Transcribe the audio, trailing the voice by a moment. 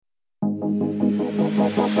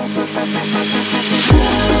And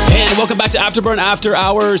welcome back to AfterBurn After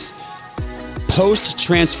Hours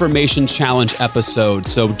Post-Transformation Challenge episode.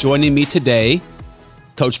 So joining me today,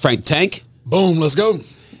 Coach Frank Tank. Boom, let's go.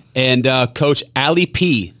 And Coach Allie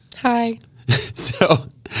P. Hi. So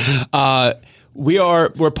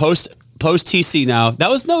we're post TC now. It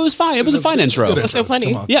was fine. It was a fine intro. That's so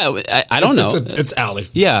funny. Yeah, I don't know. It's Allie.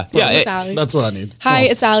 Yeah. It's Allie. That's what I need. Hi,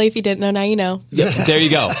 it's Allie. If you didn't know, now you know. Yeah, there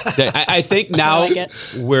you go. I think now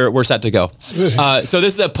we're set to go. So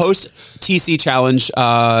this is a post TC challenge.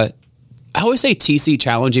 I always say TC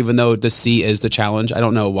challenge, even though the C is the challenge. I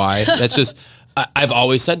don't know why. That's just I've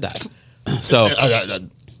always said that. So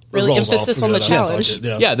really emphasis on the challenge.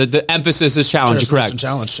 Yeah, the emphasis is challenge. Correct.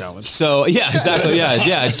 Challenge. So yeah, exactly.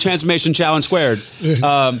 Yeah. Transformation challenge squared.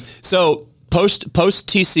 So post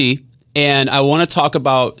TC, and I want to talk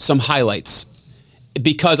about some highlights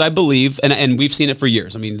because I believe, and we've seen it for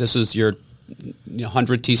years. I mean, this is your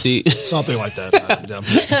 100 TC, something like that.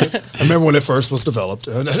 I remember when it first was developed.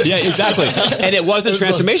 Yeah, exactly. And it wasn't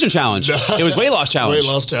transformation challenge. It was weight loss challenge.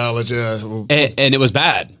 Weight loss challenge. Yeah, and it was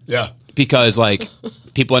bad. Yeah. Because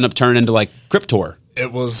people end up turning into Cryptor.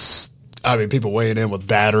 It was, people weighing in with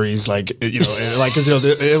batteries, it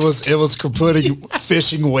was putting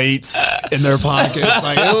fishing weights in their pockets.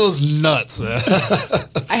 It was nuts.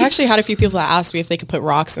 I actually had a few people that asked me if they could put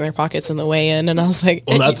rocks in their pockets in the weigh-in, and I was like,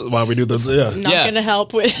 well, that's why we do this. Yeah. Not going to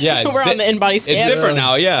help with, we're on the in-body scan. It's different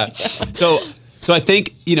now. Yeah. So I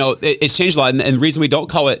think, it's changed a lot. And the reason we don't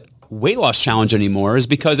call it weight loss challenge anymore is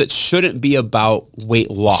because it shouldn't be about weight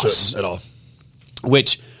loss. Shouldn't at all.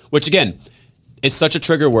 Which again, it's such a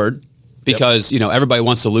trigger word because, everybody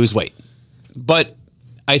wants to lose weight. But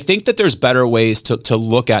I think that there's better ways to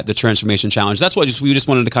look at the transformation challenge. That's what we just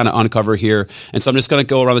wanted to kind of uncover here. And so I'm just going to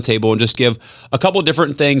go around the table and just give a couple of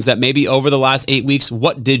different things that maybe over the last 8 weeks,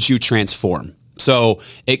 what did you transform? So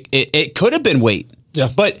it could have been weight. Yeah.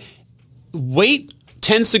 But weight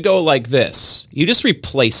tends to go like this. You just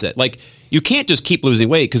replace it. You can't just keep losing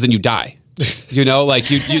weight because then you die.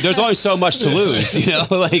 There's only so much to lose,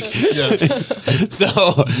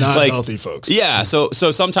 so not healthy folks. Yeah. So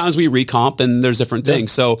sometimes we recomp and there's different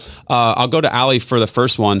things. So I'll go to Allie for the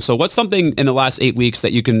first one. So what's something in the last 8 weeks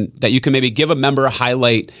that you can maybe give a member a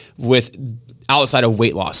highlight with outside of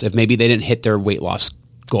weight loss, if maybe they didn't hit their weight loss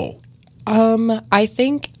goal? I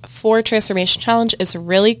think for Transformation Challenge, it's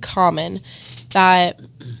really common that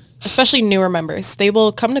especially newer members, they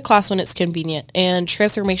will come to class when it's convenient, and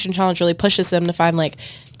Transformation Challenge really pushes them to find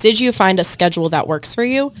did you find a schedule that works for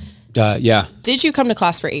you? Yeah. Did you come to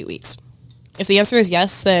class for 8 weeks? If the answer is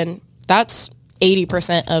yes, then that's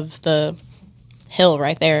 80% of the hill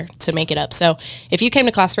right there to make it up. So if you came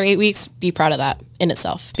to class for 8 weeks, be proud of that in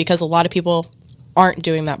itself, because a lot of people aren't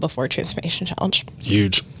doing that before Transformation Challenge.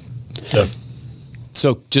 Huge. Yeah.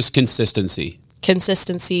 So just consistency,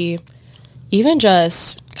 even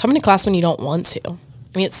just coming to class when you don't want to.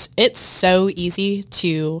 I mean, it's so easy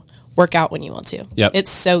to work out when you want to. Yep. It's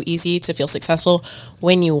so easy to feel successful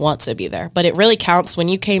when you want to be there. But it really counts when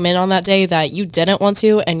you came in on that day that you didn't want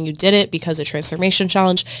to, and you did it because of Transformation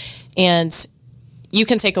Challenge. And you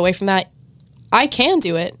can take away from that, I can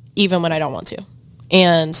do it even when I don't want to.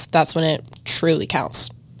 And that's when it truly counts.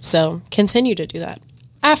 So continue to do that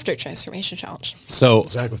after Transformation Challenge.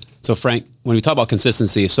 Exactly. So Frank, when we talk about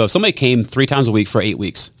consistency, so if somebody came 3 times a week for 8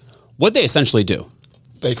 weeks, what'd they essentially do?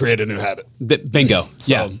 They create a new habit. Bingo.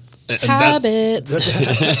 Yeah. Habits.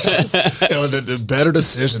 The better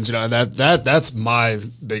decisions, that's my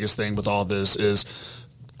biggest thing with all this is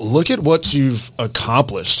look at what you've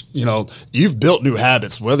accomplished. You've built new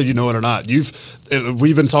habits, whether you know it or not.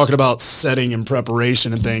 We've been talking about setting and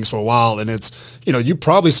preparation and things for a while, and it's, you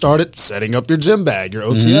probably started setting up your gym bag, your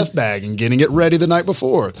OTF bag, and getting it ready the night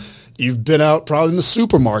before. You've been out probably in the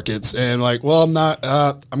supermarkets and I'm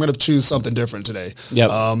going to choose something different today. Yep.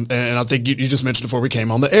 And I think you just mentioned before we came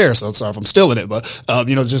on the air, so sorry if I'm still in it, but,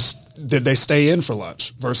 just did they stay in for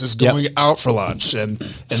lunch versus going out for lunch and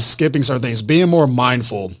skipping certain things, being more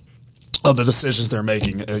mindful of the decisions they're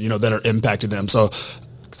making, that are impacting them. So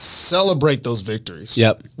celebrate those victories.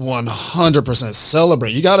 Yep. 100%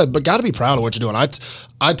 celebrate. You gotta be proud of what you're doing.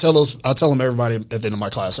 I tell them everybody at the end of my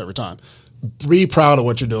class every time. Be proud of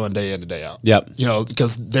what you're doing day in and day out. Yep.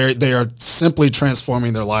 Because they are simply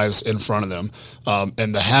transforming their lives in front of them.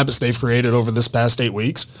 And the habits they've created over this past 8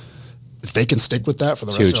 weeks, if they can stick with that for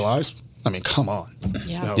the rest of their lives, come on.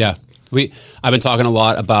 Yeah. Yeah. I've been talking a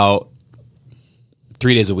lot about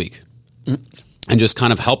 3 days a week and just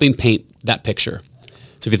kind of helping paint that picture.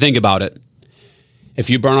 So if you think about it, if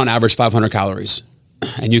you burn on average 500 calories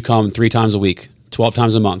and you come 3 times a week, 12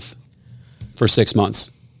 times a month for 6 months,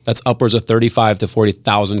 that's upwards of 35 to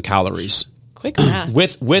 40,000 calories. Quick math.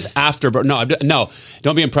 With AfterBurn. No,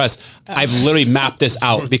 don't be impressed. I've literally mapped this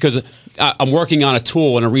out because I'm working on a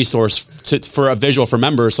tool and a resource for a visual for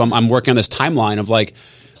members. So I'm working on this timeline of like,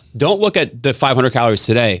 don't look at the 500 calories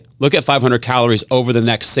today. Look at 500 calories over the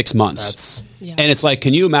next 6 months. And it's like,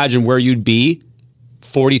 can you imagine where you'd be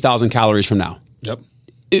 40,000 calories from now? Yep.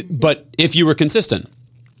 But if you were consistent.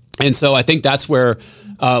 And so I think that's where,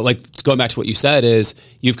 like going back to what you said is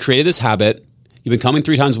you've created this habit. You've been coming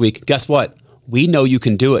 3 times a week. Guess what? We know you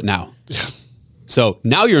can do it now. Yeah. So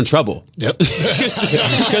now you're in trouble. Yep.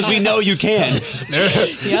 Because we know you can.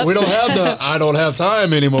 Yep. We don't have I don't have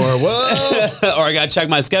time anymore. Well, or I got to check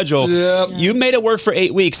my schedule. Yep. You made it work for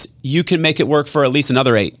 8 weeks. You can make it work for at least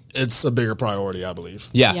another 8. it's a bigger priority, I believe.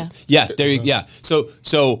 Yeah.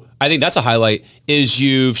 So I think that's a highlight is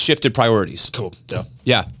you've shifted priorities. Cool. Yeah.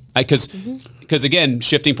 Yeah. Because again,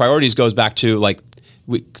 shifting priorities goes back to like,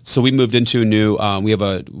 we moved into a new. We have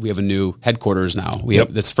a new headquarters now.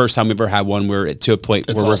 That's the first time we've ever had one. We're to a point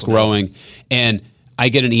where we're growing, and I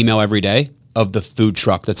get an email every day of the food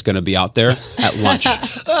truck that's going to be out there at lunch.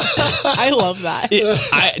 I love that.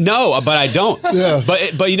 I know, but I don't. Yeah.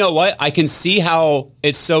 But you know what? I can see how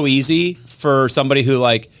it's so easy for somebody who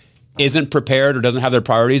like isn't prepared or doesn't have their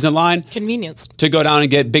priorities in line. Convenience. To go down and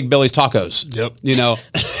get Big Billy's tacos. Yep. You know,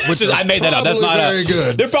 which is I made that up. That's not very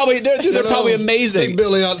good. They're probably amazing. Big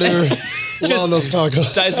Billy out there on those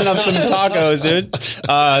tacos, dicing up some tacos, dude.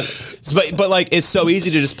 But like it's so easy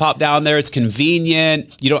to just pop down there. It's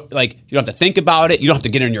convenient. You don't have to think about it. You don't have to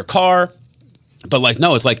get in your car. But like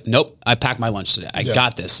no, it's like nope. I packed my lunch today. I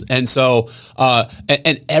got this. And so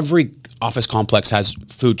and every office complex has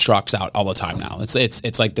food trucks out all the time now.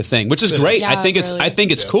 It's like the thing, which is great. Yeah, I think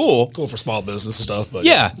it's cool. Cool for small business and stuff. But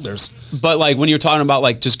but like when you're talking about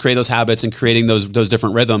like just creating those habits and creating those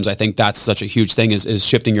different rhythms, I think that's such a huge thing is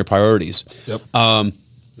shifting your priorities. Yep.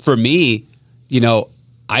 For me, you know,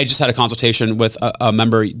 I just had a consultation with a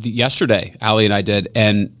member yesterday. Allie and I did,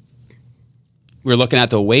 and we were looking at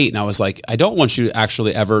the weight, and I was like, I don't want you to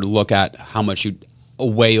actually ever look at how much you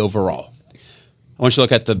weigh overall. I want you to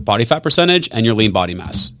look at the body fat percentage and your lean body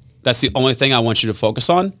mass. That's the only thing I want you to focus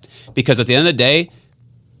on, because at the end of the day,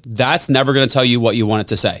 that's never going to tell you what you want it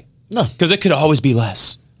to say. No. Because it could always be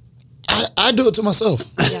less. I do it to myself.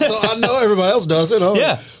 So I know everybody else does it.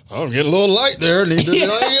 I'm getting a little light there. Need to, Yeah.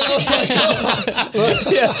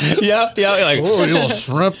 Like, oh, you little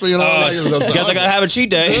shrimp, guess I got to have a cheat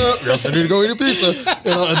day. Guess I need to go eat a pizza.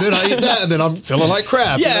 And then I eat that, and then I'm feeling like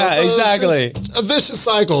crap. Yeah, So exactly. It's a vicious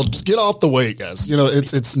cycle. Just get off the weight, guys.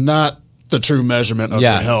 It's not the true measurement of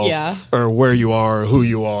your health or where you are or who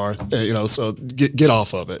you are. So get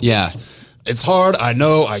off of it. Yeah. It's hard. I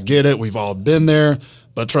know. I get it. We've all been there.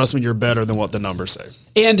 But trust me, you're better than what the numbers say.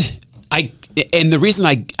 And the reason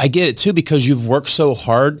I get it too, because you've worked so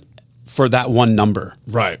hard for that one number.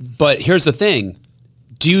 Right. But here's the thing.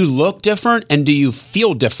 Do you look different and do you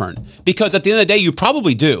feel different? Because at the end of the day, you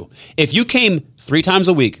probably do. If you came 3 times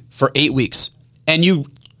a week for 8 weeks and you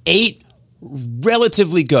ate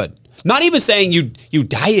relatively good, not even saying you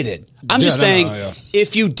dieted. I'm just saying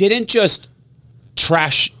if you didn't just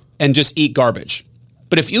trash and just eat garbage,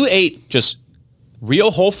 but if you ate just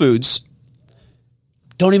real whole foods,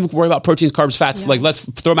 don't even worry about proteins, carbs, fats. Like let's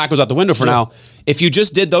throw macros out the window for now. If you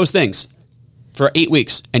just did those things for 8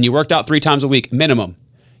 weeks and you worked out 3 times a week minimum,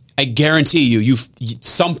 I guarantee you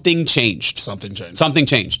something changed. Something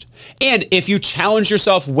changed. And if you challenge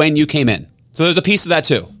yourself when you came in, so there's a piece of that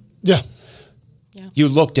too. Yeah. You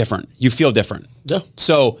look different. You feel different. Yeah.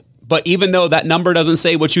 So, but even though that number doesn't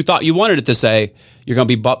say what you thought you wanted it to say, you're gonna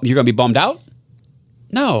be bummed out.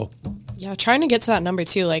 No. Yeah, trying to get to that number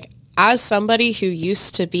too. Like, as somebody who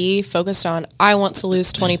used to be focused on, I want to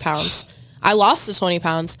lose 20 pounds. I lost the 20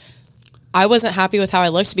 pounds. I wasn't happy with how I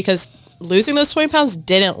looked because losing those 20 pounds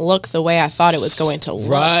didn't look the way I thought it was going to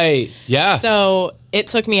look. Right. Yeah. So it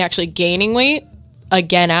took me actually gaining weight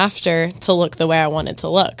again after to look the way I wanted to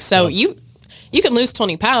look. So you can lose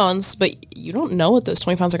 20 pounds, but you don't know what those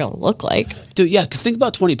 20 pounds are going to look like. Dude, yeah, because think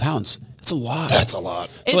about 20 pounds. That's a lot. That's a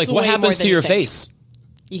lot. So like what happens to your face?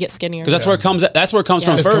 You get skinnier. Because that's where it comes. That's where it comes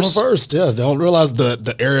from It's first. coming first. Yeah, don't realize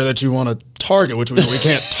the area that you want to target, which we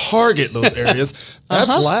can't target those areas.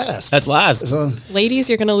 That's last. That's last. So, ladies,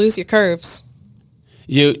 you're going to lose your curves.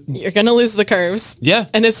 You're going to lose the curves. Yeah.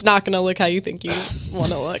 And it's not going to look how you think you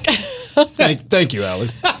want to look. thank you, Allie.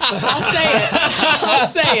 I'll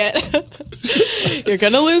say it. You're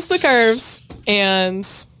going to lose the curves, and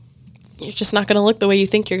you're just not going to look the way you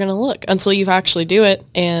think you're going to look until you actually do it.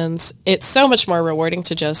 And it's so much more rewarding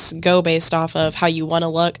to just go based off of how you want to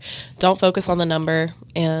look. Don't focus on the number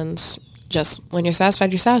and just when you're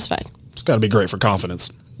satisfied, you're satisfied. It's got to be great for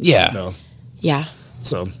confidence. Yeah. You know? Yeah.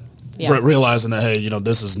 So Yeah. realizing that, hey,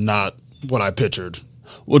 this is not what I pictured.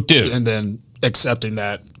 Well, dude. And then accepting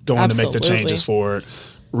that, going to make the changes for it,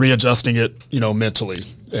 readjusting it, mentally,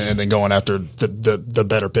 and then going after the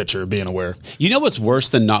better picture, being aware. You know what's worse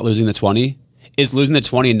than not losing the 20? Is losing the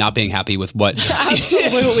 20 and not being happy with what.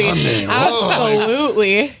 Absolutely.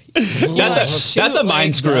 Absolutely. That's a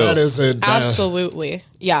mind screw. That is Absolutely.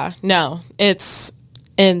 Yeah. No, it's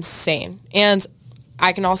insane. And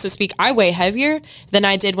I can also speak, I weigh heavier than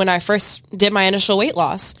I did when I first did my initial weight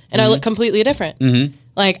loss. And I look completely different. Mm-hmm.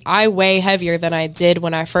 Like, I weigh heavier than I did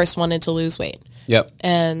when I first wanted to lose weight. Yep.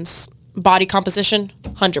 And body composition,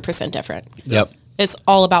 100% different. Yep. It's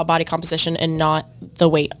all about body composition and not the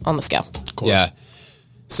weight on the scale. Of course. Yeah.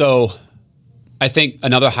 So I think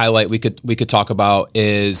another highlight we could talk about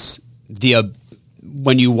is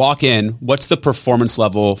when you walk in, what's the performance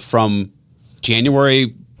level from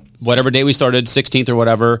January, whatever day we started, 16th or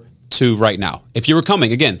whatever, to right now? If you were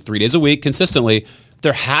coming, again, 3 days a week consistently,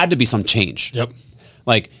 there had to be some change. Yep.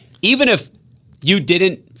 Like, even if you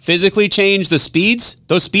didn't physically change the speeds,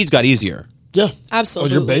 those speeds got easier. Yeah.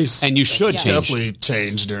 Absolutely. Or your base. And you should change. Definitely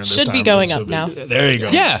change during this Should time. be going up now. There you go.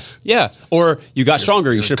 Yeah, yeah. Or you got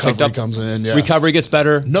stronger. You should have picked up. Recovery comes in, yeah. Recovery gets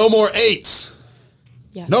better. No more 8s.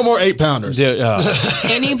 Yes. No more 8-pounders. Dude,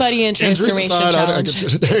 Anybody in Transformation Challenge,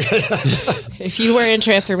 if you were in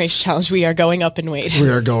Transformation Challenge, we are going up in weight. We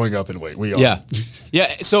are going up in weight. We are. yeah.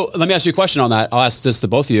 Yeah. So let me ask you a question on that. I'll ask this to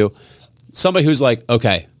both of you. Somebody who's like,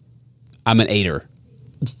 okay, I'm an 8er.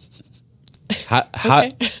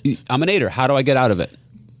 Okay. I'm an 8er. How do I get out of it?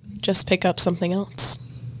 Just pick up something else.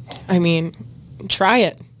 I mean, try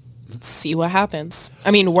it. See what happens.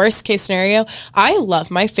 I mean, worst case scenario,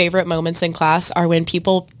 my favorite moments in class are when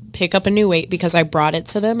people pick up a new weight because I brought it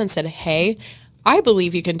to them and said, hey, I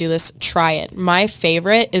believe you can do this. Try it. My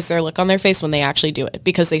favorite is their look on their face when they actually do it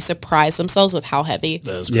because they surprise themselves with how heavy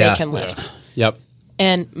they can lift. Yep.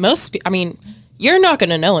 And you're not going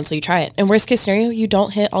to know until you try it. And worst case scenario, you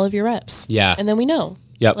don't hit all of your reps. Yeah. And then we know.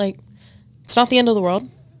 Yep. Like, it's not the end of the world.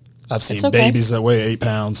 I've seen okay. babies that weigh 8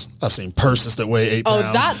 pounds. I've seen purses that weigh 8 pounds.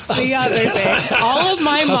 Oh, that's the other thing. All of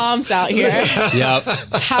my moms out here. Yep.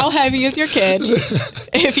 How heavy is your kid?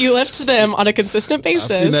 If you lift them on a consistent basis.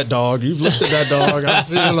 I've seen that dog. You've lifted that dog. I've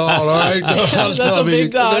seen it all right? That's a big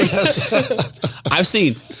dog. I've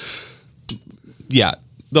seen,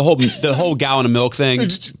 the whole gallon of milk thing.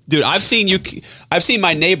 Dude, I've seen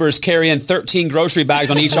my neighbors carrying 13 grocery bags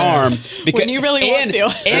on each arm. When you really want to.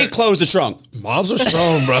 And close the trunk. Moms are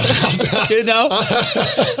strong, bro. You know?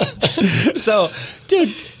 So,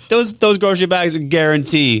 dude, those grocery bags, I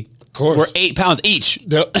guarantee, were 8 pounds each.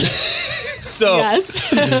 Yep. So,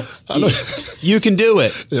 yes. you can do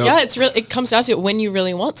it. Yep. Yeah, it comes down to it when you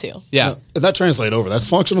really want to. Yeah. And that translates over. That's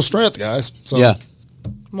functional strength, guys. So, Yeah.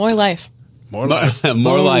 More life. More life.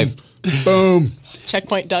 More Boom. life. Boom.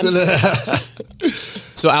 Checkpoint done.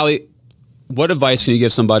 So, Allie, what advice can you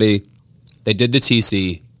give somebody? They did the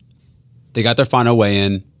TC, they got their final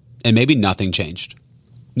weigh-in, and maybe nothing changed.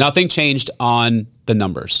 Nothing changed on the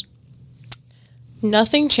numbers.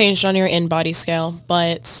 Nothing changed on your in-body scale,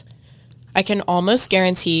 but I can almost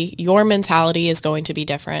guarantee your mentality is going to be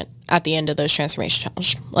different at the end of those transformation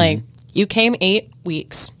challenge. Like, you came 8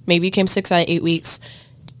 weeks, maybe you came 6 out of 8 weeks.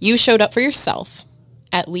 You showed up for yourself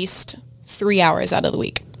at least 3 hours out of the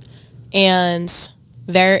week. And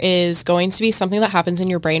there is going to be something that happens in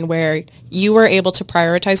your brain where you were able to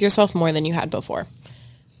prioritize yourself more than you had before.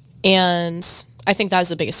 And I think that is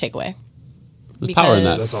the biggest takeaway. There's power in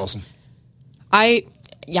that. That's awesome.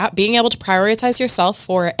 Being able to prioritize yourself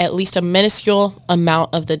for at least a minuscule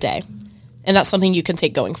amount of the day. And that's something you can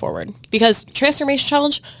take going forward. Because Transformation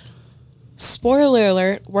Challenge, spoiler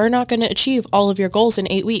alert, we're not going to achieve all of your goals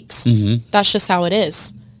in 8 weeks. Mm-hmm. That's just how it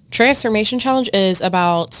is. Transformation Challenge is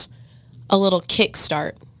about a little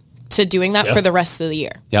kickstart to doing that for the rest of the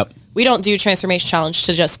year. Yep. We don't do Transformation Challenge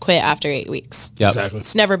to just quit after 8 weeks. Yep. Exactly.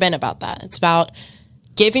 It's never been about that. It's about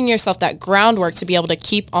giving yourself that groundwork to be able to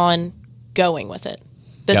keep on going with it.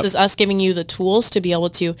 This is us giving you the tools to be able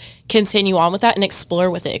to continue on with that and explore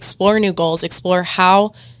with it. Explore new goals. Explore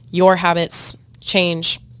how your habits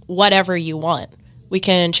change whatever you want. We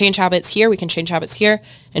can change habits here. We can change habits here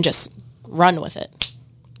and just run with it.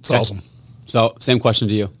 It's awesome. So, same question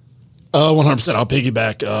to you. 100%. I'll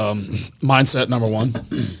piggyback. Mindset, number one.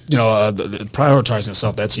 The prioritizing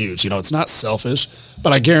yourself, that's huge. It's not selfish,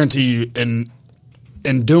 but I guarantee you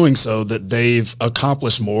in doing so that they've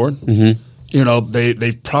accomplished more. Mm-hmm.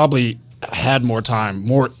 They've probably had more time,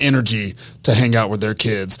 more energy to hang out with their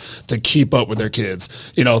kids, to keep up with their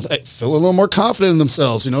kids. You know, they feel a little more confident in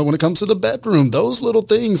themselves, you know, when it comes to the bedroom, those little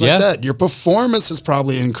things like that. Your performance has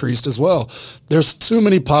probably increased as well. There's too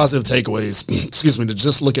many positive takeaways, excuse me, to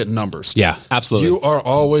just look at numbers. Yeah, absolutely. You are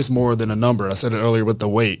always more than a number. I said it earlier with the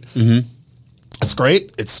weight. Mm-hmm. It's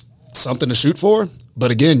great. It's something to shoot for. But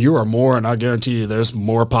again, you are more, and I guarantee you there's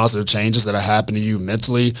more positive changes that have happened to you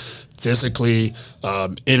mentally, physically,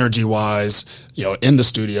 energy-wise, you know, in the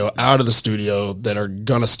studio, out of the studio, that are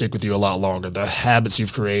going to stick with you a lot longer. The habits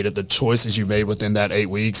you've created, the choices you made within that 8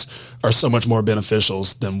 weeks are so much more beneficial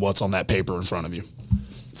than what's on that paper in front of you.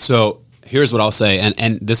 So here's what I'll say,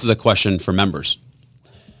 and this is a question for members.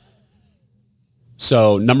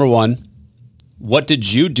 So number one, what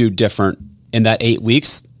did you do different in that 8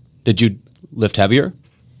 weeks? Did you lift heavier?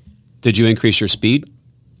 Did you increase your speed?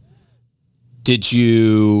 Did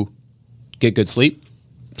you get good sleep?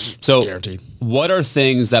 So Guaranteed. What are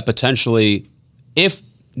things that potentially, if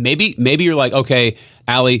maybe you're like, okay,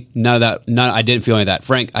 Allie, none, I didn't feel any of that.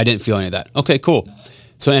 Frank, I didn't feel any of that. Okay, cool.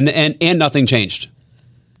 So, and nothing changed.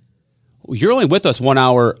 You're only with us 1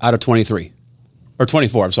 hour out of 23 or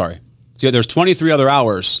 24. I'm sorry. So there's 23 other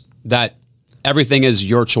hours that everything is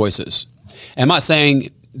your choices. And I'm not saying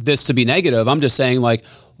this to be negative. I'm just saying, like,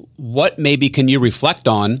 what maybe can you reflect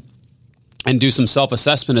on and do some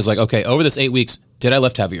self-assessment is like, okay, over this 8 weeks, did I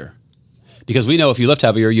lift heavier? Because we know if you lift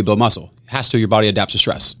heavier, you build muscle. It has to, your body adapts to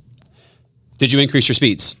stress. Did you increase your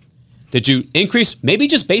speeds? Did you increase maybe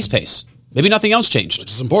just base pace? Maybe nothing else changed.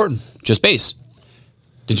 Which is important. Just base.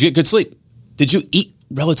 Did you get good sleep? Did you eat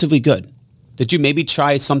relatively good? Did you maybe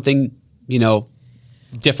try something, you know,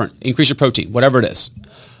 different? Increase your protein, whatever it is.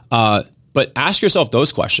 But ask yourself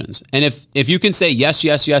those questions. And if you can say yes,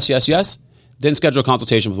 then schedule a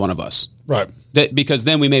consultation with one of us. Right. Because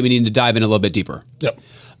then we maybe need to dive in a little bit deeper. Yep.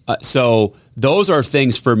 So those are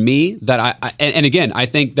things for me that and again, I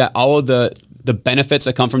think that all of the benefits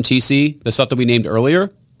that come from TC, the stuff that we named earlier,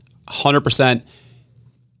 100%,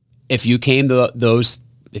 if you came to those,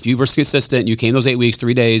 if you were consistent, you came those 8 weeks,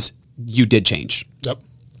 3 days, you did change. Yep.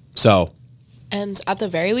 So. And at the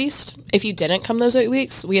very least, if you didn't come those 8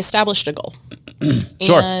 weeks, we established a goal.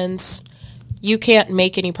 Sure. And you can't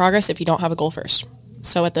make any progress if you don't have a goal first.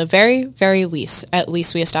 So at the very, very least, at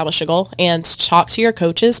least we established a goal, and talk to your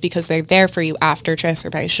coaches because they're there for you after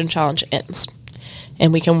Transformation Challenge ends.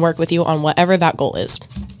 And we can work with you on whatever that goal is.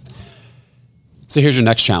 So here's your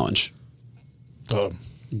next challenge.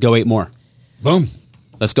 Go 8 more. Boom.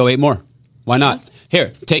 Let's go 8 more. Why not?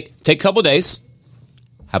 Here, take a couple days,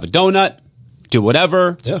 have a donut, do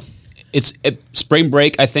whatever. Yeah. Spring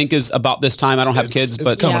break, I think, is about this time. I don't have kids,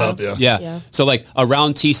 but it's coming up. Yeah. So like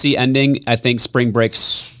around TC ending, I think spring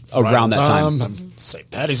break's around that time. St.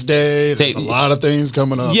 Patty's Day. There's a lot of things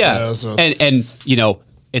coming up. Yeah. So. And you know,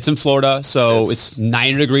 it's in Florida, so it's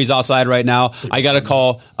 90 degrees outside right now. I got a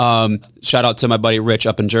call. Shout out to my buddy Rich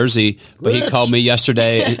up in Jersey, but he called me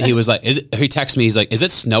yesterday and he was like, he texted me. He's like, is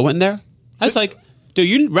it snowing there? I was like, dude,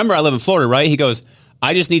 you remember I live in Florida, right? He goes,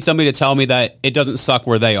 I just need somebody to tell me that it doesn't suck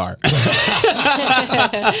where they are.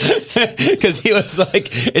 Because he was like,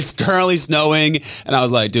 it's currently snowing. And I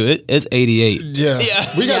was like, dude, it is 88. Yeah.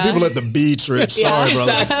 We got people at the beach, Rich. Sorry,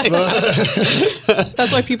 brother.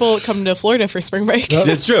 That's why people come to Florida for spring break.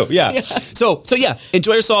 It's true. Yeah. So yeah,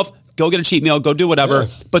 enjoy yourself. Go get a cheat meal. Go do whatever. Yeah.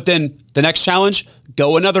 But then the next challenge,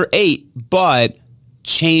 go another 8, but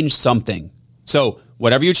change something. So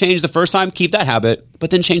whatever you changed the first time, keep that habit, but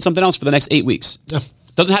then change something else for the next 8 weeks. Yeah.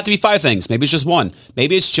 Doesn't have to be 5 things. Maybe it's just 1.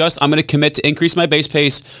 Maybe it's just, I'm going to commit to increase my base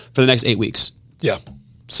pace for the next 8 weeks. Yeah.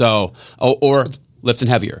 So, or lifting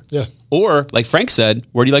heavier. Yeah. Or like Frank said,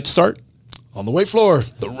 where do you like to start? On the weight floor,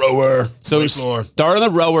 the rower. So weight floor. Start on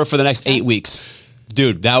the rower for the next 8 weeks.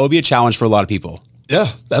 Dude, that would be a challenge for a lot of people. Yeah,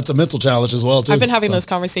 that's a mental challenge as well, too. I've been having those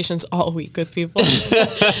conversations all week with people.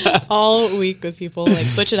 All week with people. Like,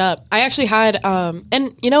 switch it up. I actually had,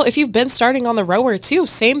 and, you know, if you've been starting on the rower, too,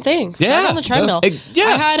 same thing. Start on the treadmill. Yeah.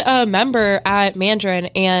 I had a member at Mandarin,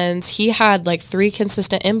 and he had, like, 3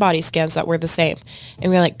 consistent in-body scans that were the same.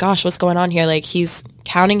 And we were like, gosh, what's going on here? Like, he's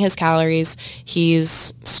counting his calories.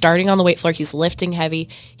 He's starting on the weight floor. He's lifting heavy.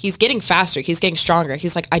 He's getting faster. He's getting stronger.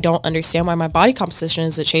 He's like, I don't understand why my body composition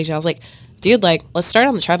isn't changing. I was like, dude, like, let's start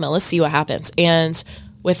on the treadmill. Let's see what happens. And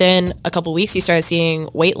within a couple weeks, he started seeing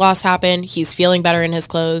weight loss happen. He's feeling better in his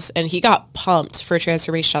clothes. And he got pumped for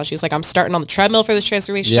Transformation Challenge. He was like, I'm starting on the treadmill for this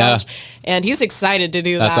Transformation Challenge. And he's excited to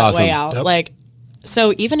do that awesome. way out. Yep. Like,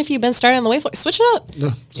 so even if you've been starting on the weight floor, switch it up. Yeah,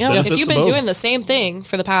 you know, if you've been doing the same thing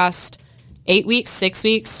for the past 8 weeks, 6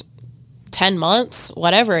 weeks, 10 months,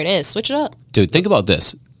 whatever it is, switch it up. Dude, think about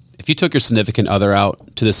this. if you took your significant other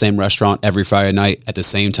out to the same restaurant every Friday night at the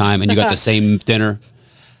same time and you got the same dinner,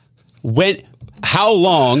 how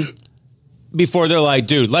long before they're like,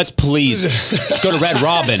 dude, let's please go to Red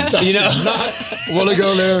Robin, you know? Not want to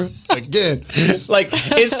go there again. Like,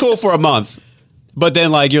 it's cool for a month, but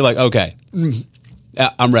then like, you're like, okay,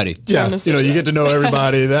 I'm ready. Yeah, you get to know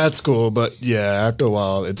everybody. That's cool, but yeah, after a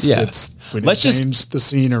while, it's we need to change the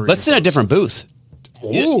scenery. Let's sit in a different booth.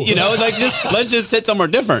 You know, like let's just sit somewhere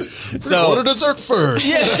different. So order dessert first.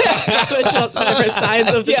 Yeah, switch up different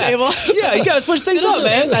sides of the table. Yeah, you gotta switch things up,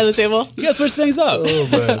 man. Side of the table. You gotta switch things up. Oh,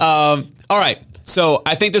 man. All right. So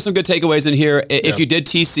I think there's some good takeaways in here. If you did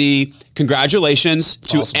TC, congratulations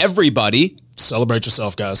to everybody. Celebrate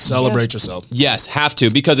yourself, guys. Celebrate yourself. Yes, have to,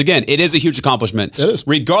 because again, it is a huge accomplishment. It is.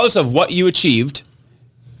 Regardless of what you achieved,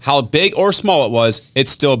 how big or small it was, it's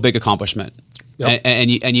still a big accomplishment. Yep. And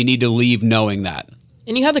you need to leave knowing that.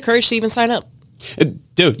 And you had the courage to even sign up.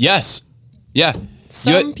 Dude, yes. Yeah.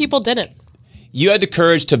 Some people didn't. You had the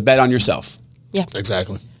courage to bet on yourself. Yeah.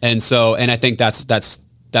 Exactly. And I think that's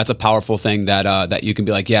a powerful thing that you can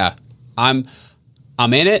be like, yeah, I'm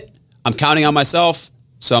in it. I'm counting on myself.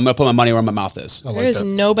 So I'm going to put my money where my mouth is. There is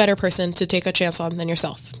no better person to take a chance on than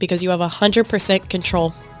yourself, because you have 100%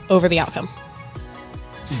 control over the outcome.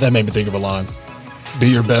 That made me think of a line. Be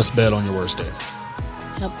your best bet on your worst day.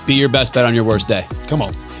 Yep. Be your best bet on your worst day. Come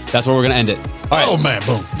on. That's where we're going to end it. All right. Oh, man.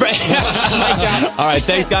 Boom. All right.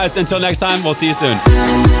 Thanks, guys. Until next time, we'll see you soon.